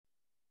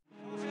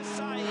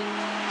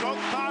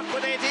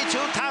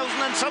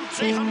some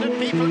 300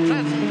 people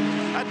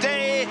present. A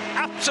day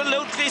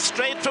absolutely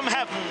straight from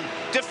heaven,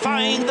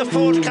 defying the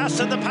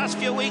forecast of the past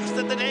few weeks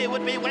that the day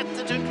would be wet,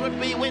 that it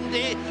would be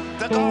windy.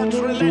 The gods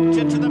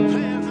relented to the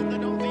prayers of the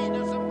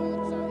novenas of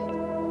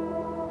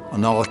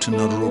both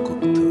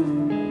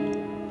sides.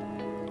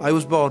 I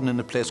was born in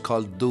a place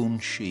called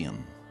Céim,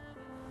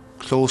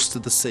 close to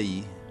the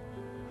sea,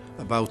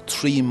 about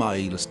 3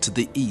 miles to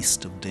the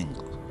east of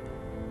Dingle.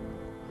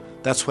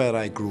 That's where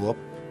I grew up.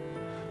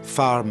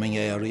 Farming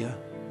area,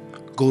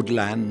 good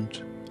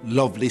land,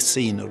 lovely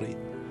scenery,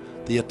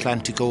 the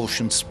Atlantic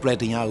Ocean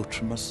spreading out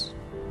from us.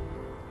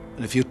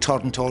 And if you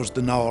turn towards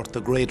the north,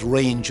 a great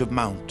range of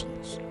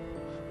mountains.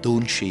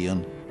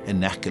 Céim,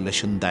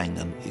 Inakalish and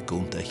Dangan,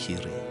 Igunta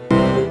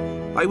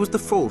Hiri. I was the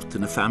 4th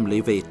in a family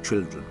of 8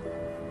 children.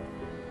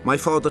 My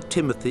father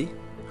Timothy,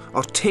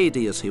 or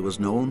Teddy as he was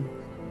known,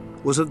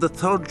 was of the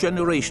 3rd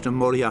generation of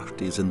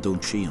Muircheartaighs in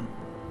Céim.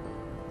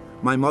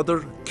 My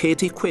mother,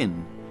 Katie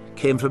Quinn,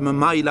 came from a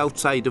mile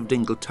outside of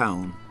Dingle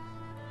town,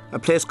 a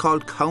place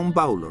called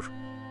Bowler,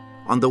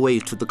 on the way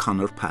to the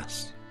Connor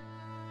Pass.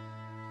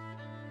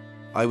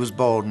 I was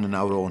born in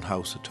our own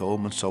house at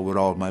home, and so were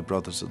all my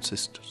brothers and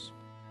sisters.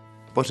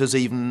 But as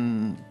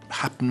even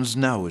happens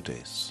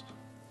nowadays,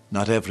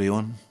 not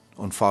everyone,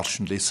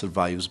 unfortunately,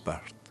 survives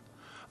birth.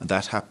 And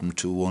that happened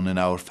to one in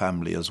our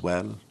family as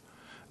well.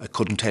 I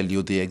couldn't tell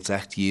you the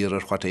exact year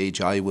or what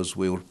age I was,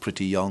 we were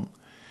pretty young,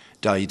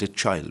 died at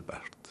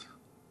childbirth.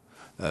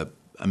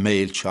 A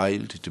male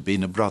child, it had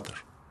been a brother.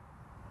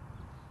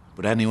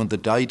 But anyone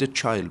that died at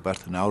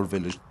childbirth in our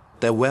village,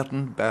 they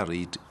weren't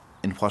buried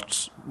in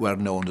what were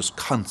known as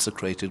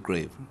consecrated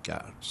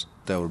graveyards.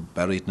 They were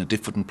buried in a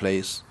different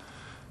place,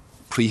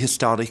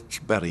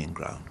 prehistoric burying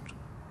ground.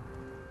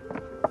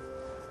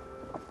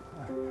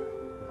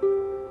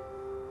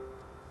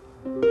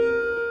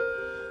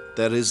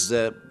 There is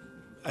a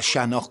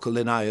shanachal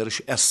in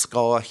Irish,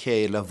 esca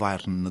chéile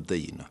bhairn na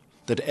daoine,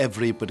 that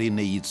everybody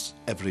needs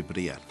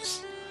everybody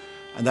else.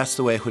 And that's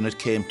the way when it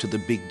came to the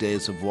big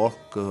days of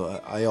work.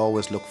 I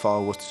always look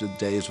forward to the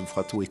days of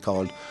what we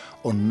called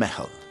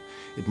Mícheál.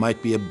 It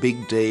might be a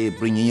big day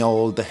bringing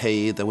all the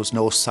hay. There was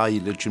no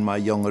silage in my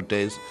younger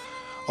days.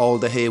 All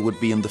the hay would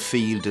be in the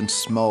field in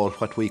small,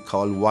 what we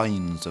call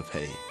wines of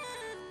hay.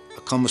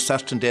 Come a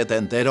certain day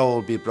then, they'd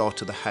all be brought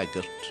to the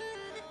haggart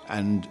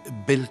and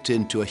built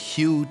into a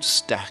huge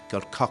stack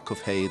or cock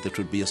of hay that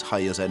would be as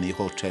high as any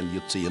hotel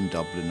you'd see in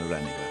Dublin or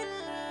anywhere.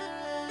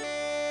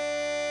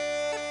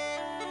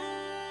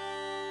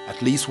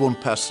 At least one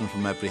person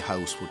from every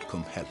house would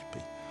come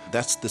helping.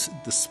 That's the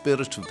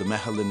spirit of the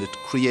Mícheál, and it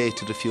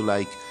created, if you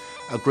like,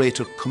 a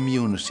greater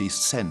community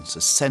sense,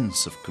 a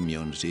sense of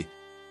community.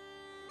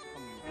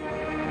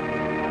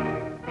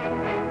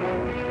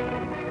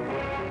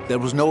 There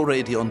was no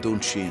radio on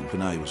Céim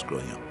when I was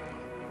growing up,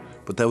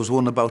 but there was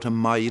one about a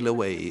mile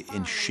away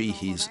in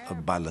Sheehy's or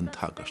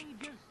Ballintaggart.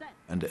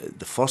 And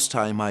the first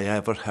time I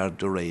ever heard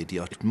the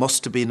radio, it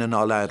must have been an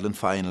All-Ireland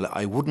final.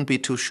 I wouldn't be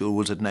too sure,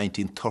 was it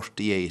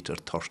 1938 or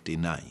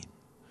 39?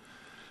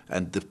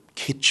 And the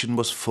kitchen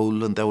was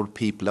full and there were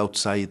people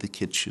outside the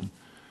kitchen.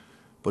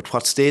 But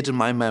what stayed in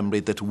my memory,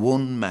 that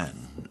one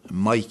man,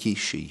 Mikey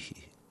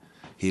Sheehy,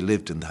 he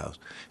lived in the house,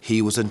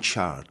 he was in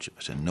charge of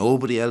it, and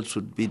nobody else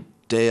would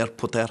dare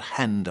put their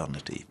hand on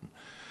it even.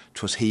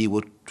 'Twas he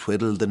would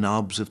twiddle the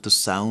knobs if the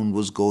sound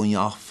was going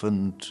off,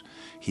 and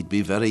he'd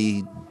be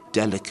very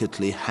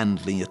delicately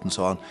handling it and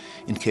so on,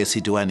 in case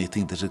he'd do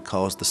anything that would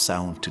cause the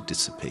sound to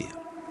disappear.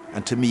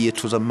 And to me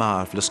it was a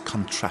marvellous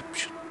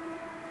contraption.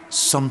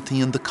 Something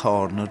in the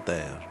corner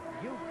there,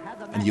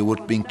 and you were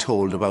being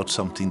told about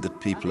something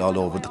that people all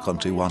over the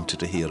country wanted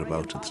to hear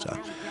about at the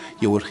time.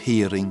 You were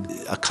hearing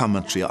a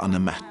commentary on a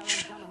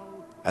match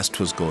as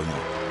 'twas going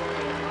on.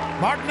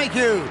 Martin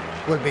McHugh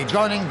will be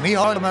joining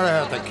Mícheál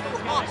Muircheartaigh.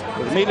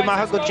 Míle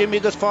maithe go Jimmy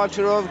gus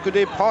fáilte rómh go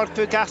dtí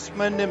Páirc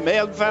Gasman in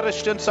Mail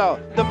Veriston so.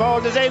 The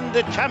ball is in,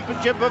 the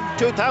championship of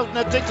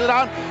 2006 is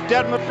on.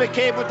 Dermot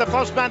McCabe was the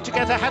first man to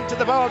get a hand to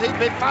the ball. He's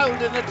been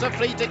fouled and it's a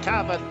free to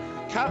Cavan.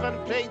 Cavan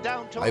playing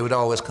down to... I would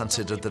always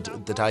consider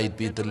that I'd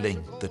be the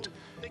link, that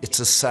it's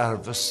a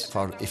service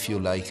for, if you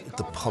like,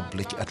 the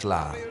public at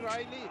large.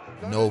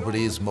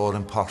 Nobody is more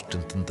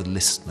important than the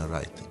listener,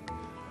 I think.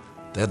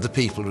 They're the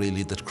people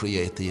really that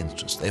create the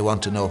interest. They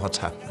want to know what's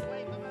happening.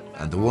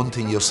 And the one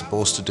thing you're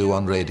supposed to do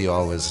on radio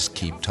always is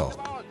keep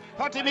talking.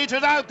 40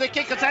 metres out, the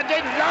kick is sent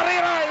in. Larry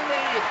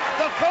Riley,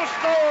 the first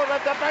goal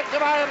of the Bank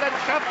of Ireland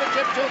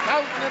Championship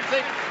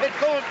 2006. It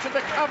goes to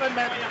the Cavan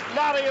men.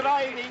 Larry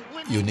Riley.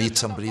 You need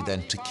somebody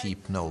then to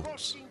keep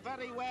notes,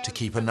 to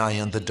keep an eye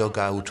on the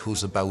dugout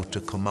who's about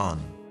to come on.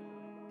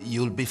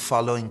 You'll be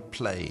following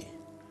play.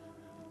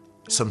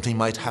 Something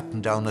might happen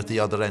down at the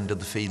other end of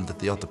the field that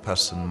the other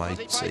person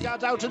might see.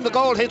 Out in the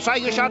goal, he'll try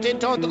a shot in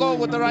toward the goal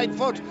with the right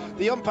foot.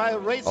 The umpire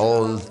raises.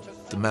 All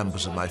the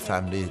members of my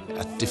family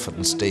at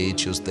different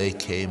stages, they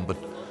came, but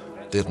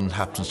Dylan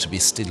happens to be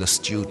still a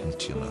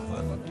student, you know,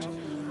 and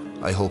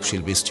I hope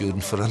she'll be a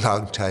student for a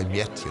long time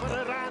yet, you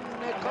know.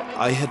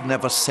 I had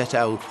never set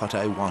out what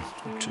I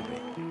wanted to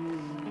be.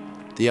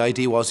 The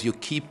idea was you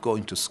keep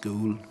going to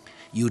school,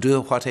 you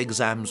do what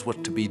exams were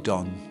to be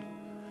done,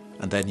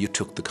 and then you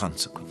took the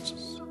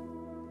consequences.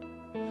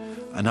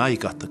 And I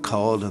got the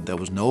call, and there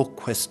was no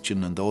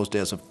question in those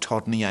days of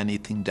turning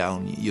anything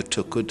down. You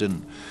took it,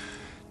 and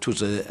it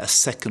was a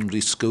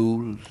secondary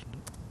school,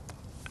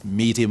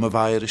 medium of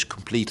Irish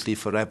completely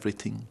for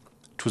everything.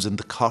 It was in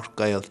the Cork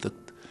Aghaidh,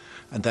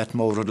 and that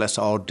more or less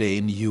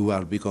ordained you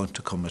are going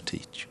to become a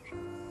teacher.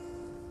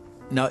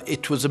 Now,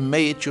 it was a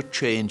major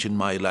change in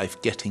my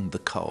life getting the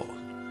call.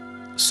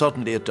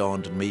 Suddenly it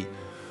dawned on me,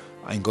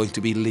 I'm going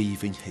to be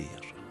leaving here.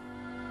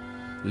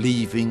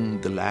 Leaving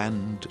the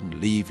land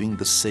and leaving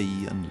the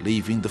sea and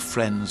leaving the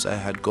friends I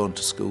had gone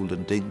to school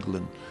in Dingle.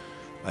 And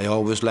I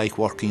always liked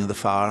working on the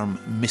farm,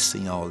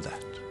 missing all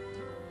that.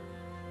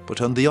 But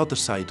on the other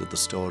side of the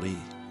story,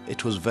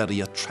 it was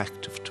very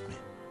attractive to me.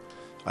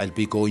 I'll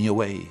be going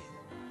away.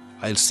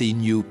 I'll see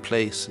new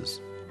places.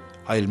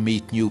 I'll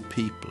meet new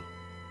people.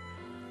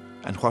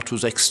 And what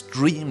was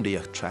extremely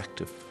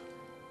attractive,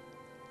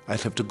 I'll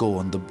have to go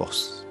on the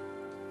bus.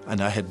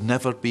 And I had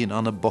never been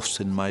on a bus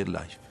in my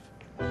life.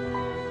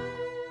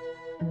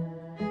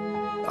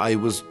 I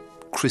was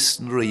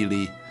christened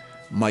really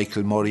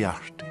Michael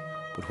Muircheartaigh,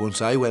 but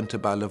once I went to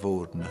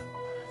Ballyvourna,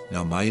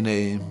 now my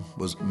name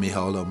was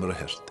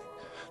Mícheál,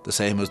 the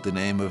same as the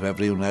name of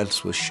everyone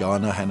else was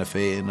Sean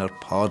O'Hanafane or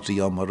Padraig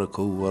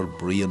O'Maracu or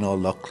Brian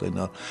O'Loughlin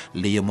or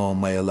Liam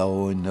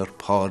O'Mailloin or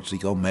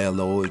Padraig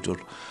O'Mailloid or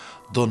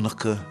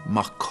Dunacha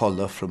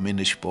McCullough from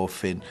Inishbo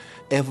Finn.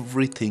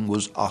 Everything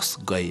was us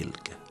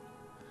Gaeilge.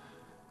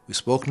 We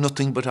spoke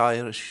nothing but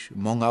Irish,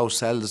 among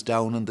ourselves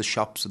down in the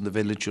shops in the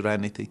village or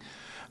anything.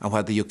 And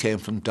whether you came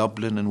from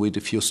Dublin, and we had a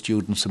few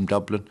students from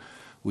Dublin,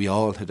 we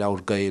all had our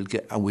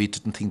Gaeilge, and we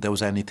didn't think there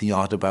was anything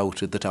odd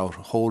about it, that our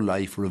whole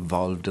life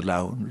revolved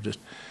around it.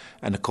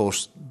 And of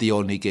course, the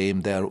only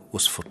game there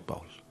was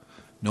football.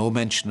 No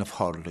mention of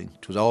hurling.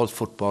 It was all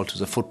football. It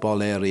was a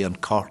football area in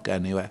Cork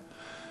anyway.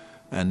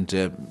 And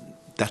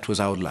that was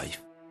our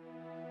life.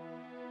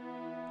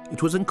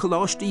 It was in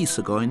Coláiste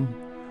Isagáin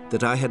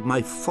that I had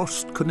my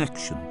first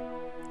connection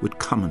with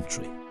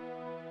commentary.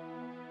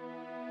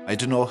 I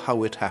don't know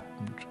how it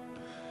happened.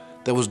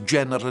 There was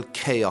general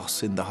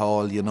chaos in the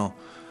hall, you know.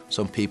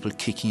 Some people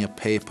kicking a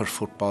paper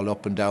football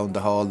up and down the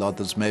hall,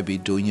 others maybe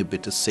doing a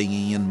bit of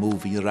singing and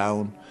moving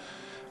around.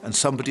 And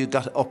somebody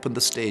got up on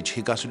the stage,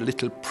 he got a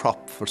little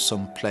prop for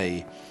some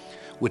play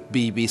with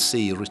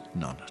BBC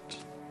written on it.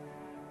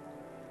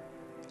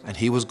 And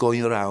he was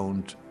going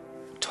around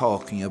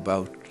talking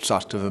about,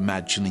 sort of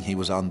imagining he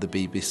was on the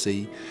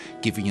BBC,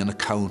 giving an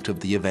account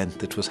of the event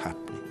that was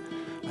happening.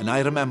 And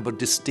I remember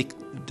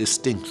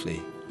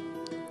distinctly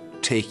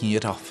taking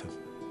it off him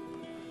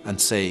and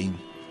saying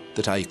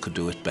that I could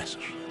do it better.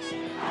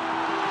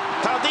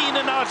 Tardine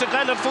and Arthur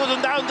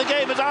fooling down, the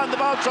game is on, the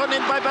ball thrown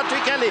in by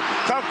Patrick Kelly.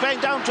 Cork playing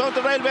down towards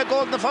the railway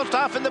goal in the first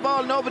half in the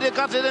ball. Nobody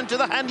got it into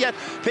the hand yet.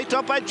 Picked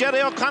up by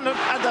Jerry O'Connor,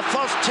 and the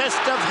first test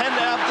of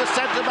the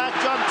centre-back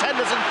John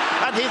Tennyson,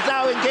 and he's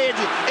now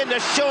engaged in a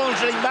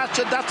shouldering match,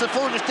 and that's a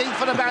foolish thing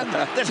for a man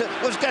that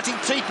was getting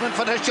treatment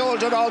for the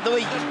shoulder all the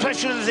week.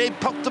 Pressure as he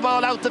poked the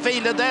ball out the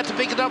field, and there to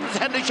pick it up is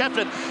Henry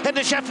Shefflin.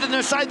 Henry Shefflin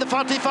inside the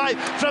 45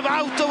 from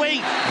out the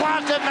wing.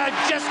 What a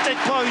majestic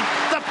point,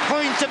 the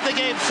point of the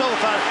game so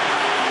far.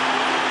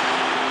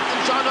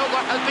 Sean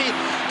O'Gorn has been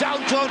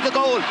down towards the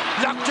goal,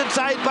 locked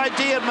inside by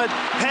Dearman,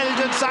 held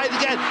inside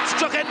again,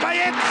 struck it by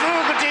Aidan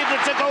Fogarty.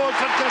 It's a goal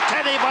from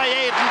Kilkenny by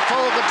Aidan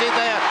Fogarty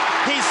there.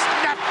 He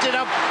snapped it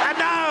up, and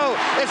now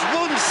it's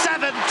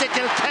 1-7 to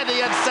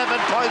Kilkenny and 7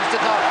 points to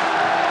go.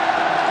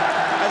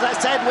 As I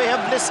said, we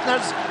have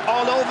listeners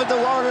all over the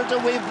world,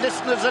 and we have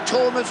listeners at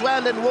home as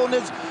well, and one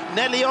is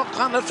Nellie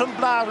O'Connor from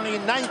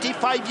Blarney,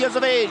 95 years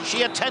of age.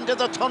 She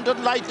attended the Thunder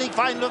Light League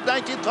final of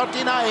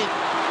 1939.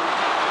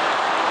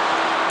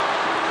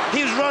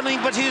 He's running,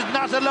 but he's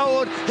not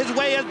allowed. His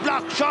way is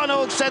blocked. Sean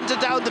Oak sends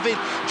it down the field.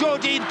 Joe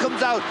Dean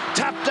comes out,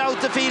 tapped out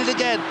the field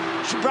again.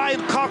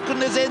 Brian Corcoran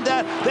is in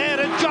there.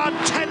 There is John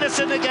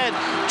Tennyson again.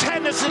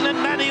 Tennyson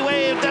in many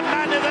ways, the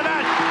man of the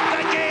match.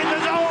 The game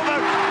is over.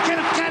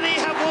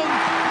 Kilkenny have won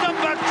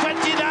number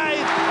 29,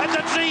 and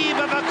the dream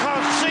of a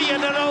Cork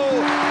 3-0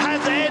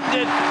 has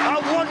ended.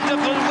 A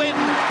wonderful win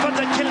for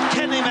the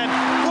Kilkenny men.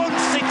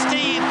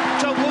 116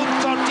 to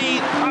 113.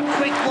 A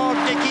quick walk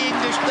Nicky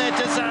English they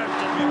deserved.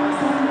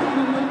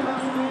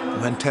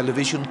 When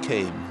television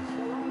came,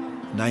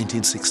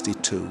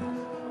 1962,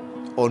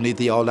 only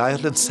the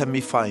All-Ireland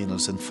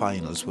semi-finals and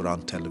finals were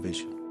on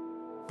television.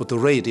 But the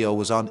radio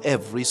was on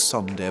every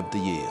Sunday of the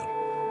year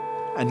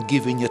and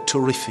giving a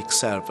terrific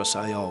service,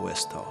 I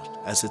always thought,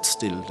 as it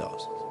still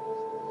does.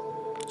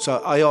 So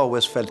I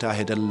always felt I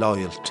had a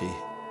loyalty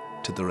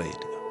to the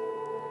radio.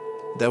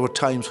 There were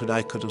times when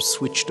I could have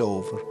switched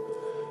over,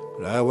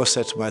 but I always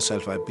said to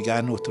myself, I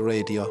began with the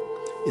radio,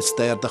 it's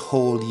there the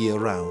whole year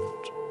round.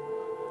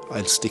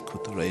 I'll stick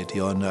with the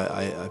radio, and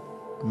I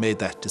made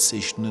that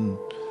decision, and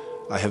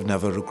I have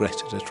never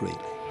regretted it, really.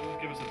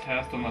 Give us a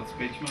test on that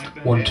speech,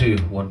 Mike. 1 2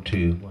 1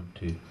 2 1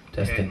 2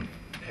 testing.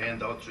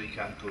 Hand out 3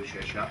 can't push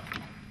your shot.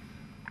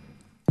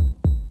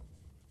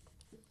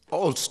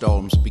 All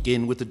storms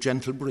begin with a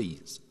gentle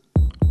breeze.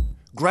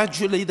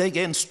 Gradually they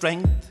gain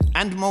strength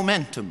and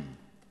momentum,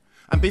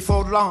 and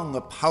before long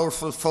a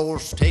powerful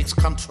force takes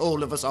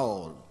control of us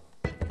all.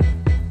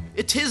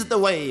 It is the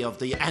way of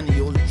the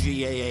annual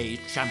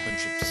GAA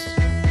Championships.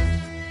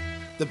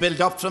 The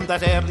build-up from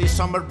that early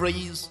summer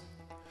breeze,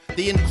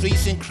 the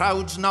increasing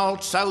crowds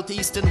north, south,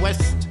 east and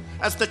west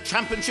as the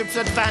championships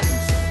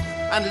advance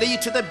and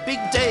lead to the big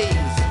days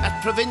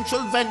at provincial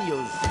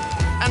venues,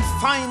 and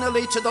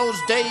finally to those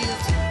days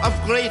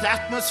of great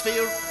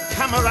atmosphere,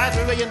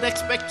 camaraderie and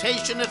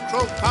expectation at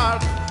Croke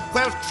Park,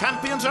 where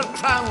champions are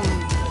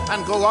crowned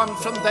and go on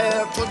from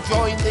there to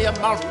join the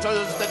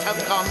immortals that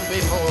have gone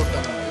before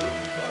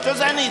them. Does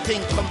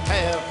anything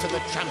compare to the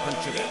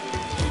championship?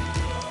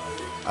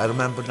 I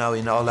remember now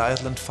in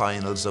All-Ireland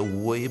finals,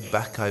 way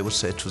back, I would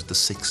say it was the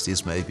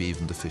 60s, maybe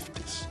even the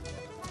 50s,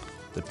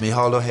 that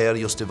Mícheál O'Hare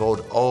used to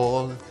devote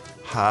all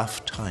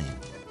half-time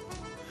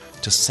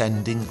to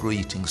sending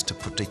greetings to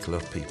particular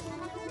people.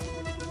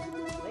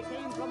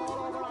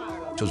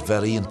 It was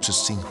very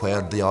interesting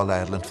where the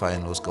All-Ireland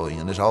final was going,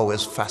 and it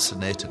always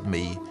fascinated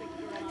me.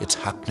 It's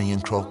happening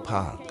in Croke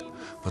Park,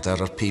 but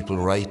there are people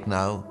right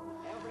now,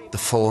 the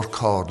four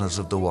corners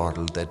of the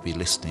world, they'd be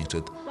listening to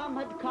it. Some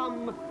had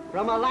come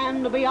from a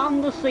land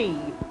beyond the sea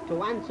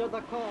to answer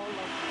the call of...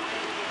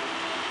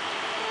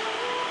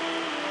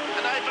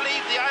 And I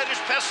believe the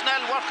Irish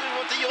personnel working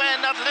with the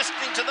UN are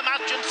listening to the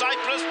match in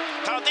Cyprus.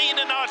 Tardine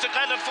and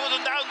Aghaidh are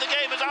fooling down. The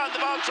game is on. The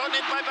ball thrown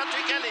in by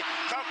Patrick Kelly.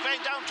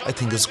 I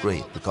think it's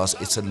great because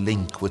it's a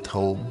link with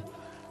home,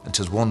 and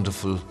it's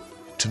wonderful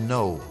to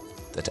know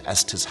that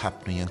as it is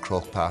happening in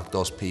Croke Park,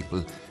 those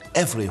people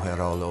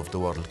everywhere all over the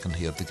world can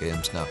hear the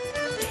games now.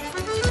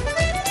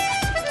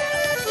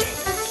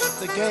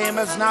 The game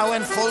is now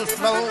in full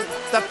flow.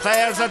 The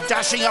players are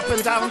dashing up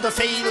and down the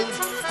field.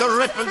 The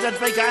ripple that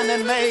began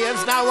in May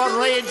is now a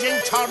raging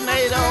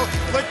tornado,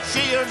 with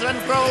cheers and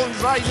groans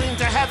rising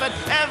to heaven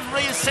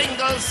every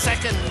single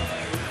second.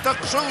 The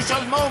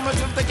crucial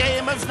moment of the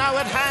game is now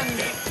at hand.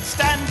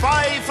 Stand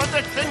by for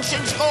the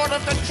clinching score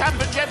of the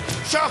championship.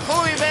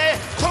 Shahuive,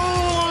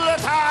 cool the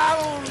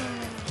town!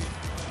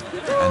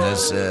 And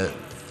as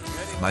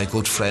my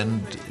good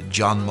friend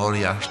John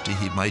Muircheartaigh,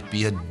 he might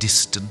be a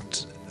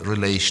distant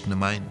relation of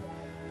mine,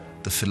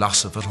 the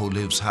philosopher who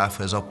lives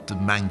halfway up the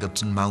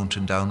Mangerton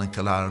Mountain down in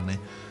GAALearning.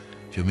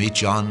 If you meet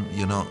John,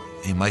 you know,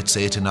 he might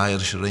say it in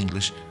Irish or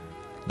English,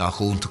 Na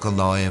chunta go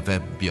lái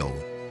bheith bio.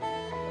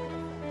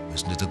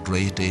 Isn't it a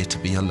great day to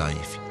be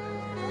alive?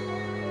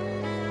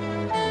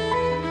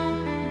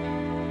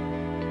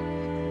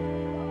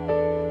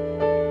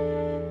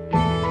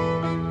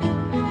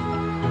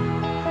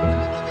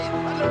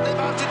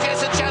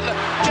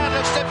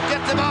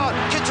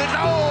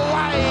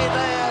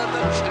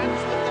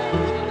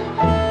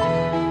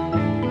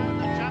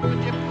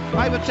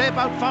 I would say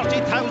about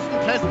 40,000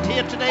 present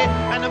here today,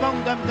 and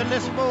among them the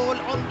Lismore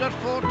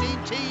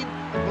under-14 team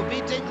who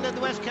beat England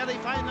the West Kerry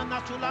final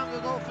not too long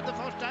ago for the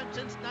first time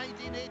since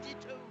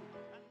 1982.